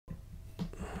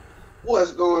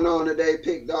What's going on today,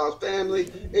 Pick Dawgz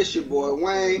family? It's your boy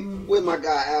Wayne with my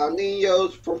guy Al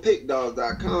Ninos from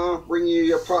Pickdawgz.com, bringing you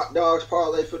your Prop Dogs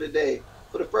parlay for the day.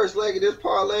 For the first leg of this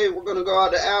parlay, we're gonna go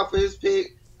out to Al for his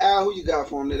pick. Al, who you got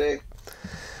for him today?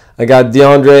 I got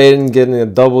DeAndre Ayton getting a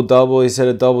double-double. He's hit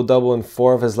a double-double in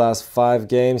 4 of his last 5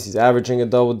 games. He's averaging a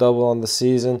double-double on the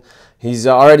season. He's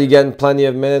already getting plenty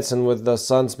of minutes, and with the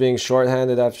Suns being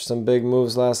shorthanded after some big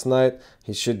moves last night,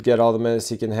 he should get all the minutes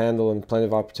he can handle and plenty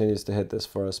of opportunities to hit this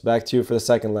for us. Back to you for the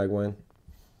second leg, Wayne.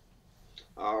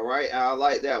 All right, I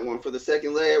like that one. For the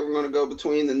second leg, we're going to go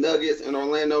between the Nuggets and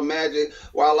Orlando Magic.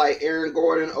 While I like Aaron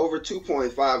Gordon over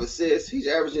 2.5 assists. He's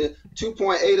averaging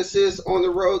 2.8 assists on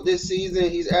the road this season.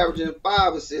 He's averaging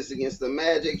 5 assists against the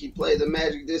Magic. He played the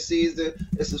Magic this season.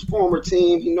 It's his former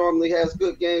team. He normally has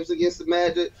good games against the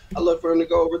Magic. I look for him to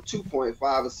go over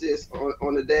 2.5 assists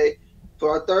on the day. For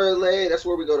our third leg, that's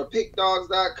where we go to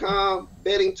pickdawgz.com,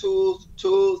 betting tools,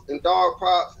 and dog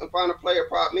props, and find a player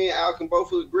prop me and Al can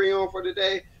both agree on for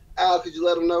today. Al, could you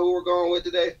let them know who we're going with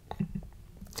today?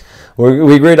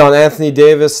 We agreed on Anthony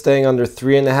Davis staying under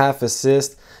 3.5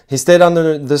 assists. He stayed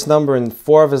under this number in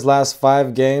 4 of his last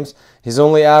 5 games. He's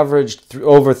only averaged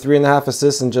over 3.5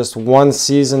 assists in just 1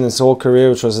 season in his whole career,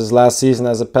 which was his last season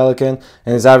as a Pelican,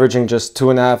 and he's averaging just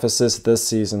 2.5 assists this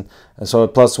season. And so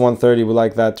at plus 130, we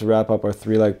like that to wrap up our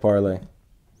 3-leg parlay.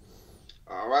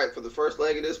 All right, for the first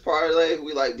leg of this parlay,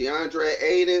 we like DeAndre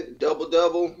Ayton,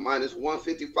 double-double, minus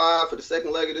 155. For the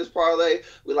second leg of this parlay,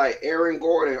 we like Aaron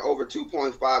Gordon, over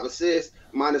 2.5 assists,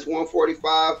 minus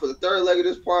 145. For the third leg of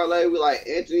this parlay, we like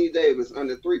Anthony Davis,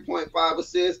 under 3.5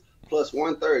 assists, plus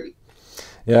 130.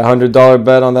 Yeah, $100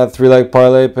 bet on that 3-leg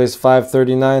parlay pays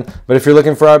 $5.39. But if you're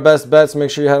looking for our best bets, make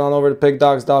sure you head on over to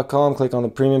pickdawgz.com. Click on the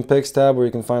Premium Picks tab where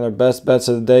you can find our best bets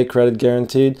of the day, credit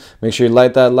guaranteed. Make sure you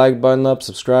light that like button up,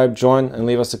 subscribe, join, and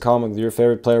leave us a comment with your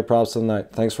favorite player props of the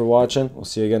night. Thanks for watching. We'll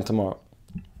see you again tomorrow.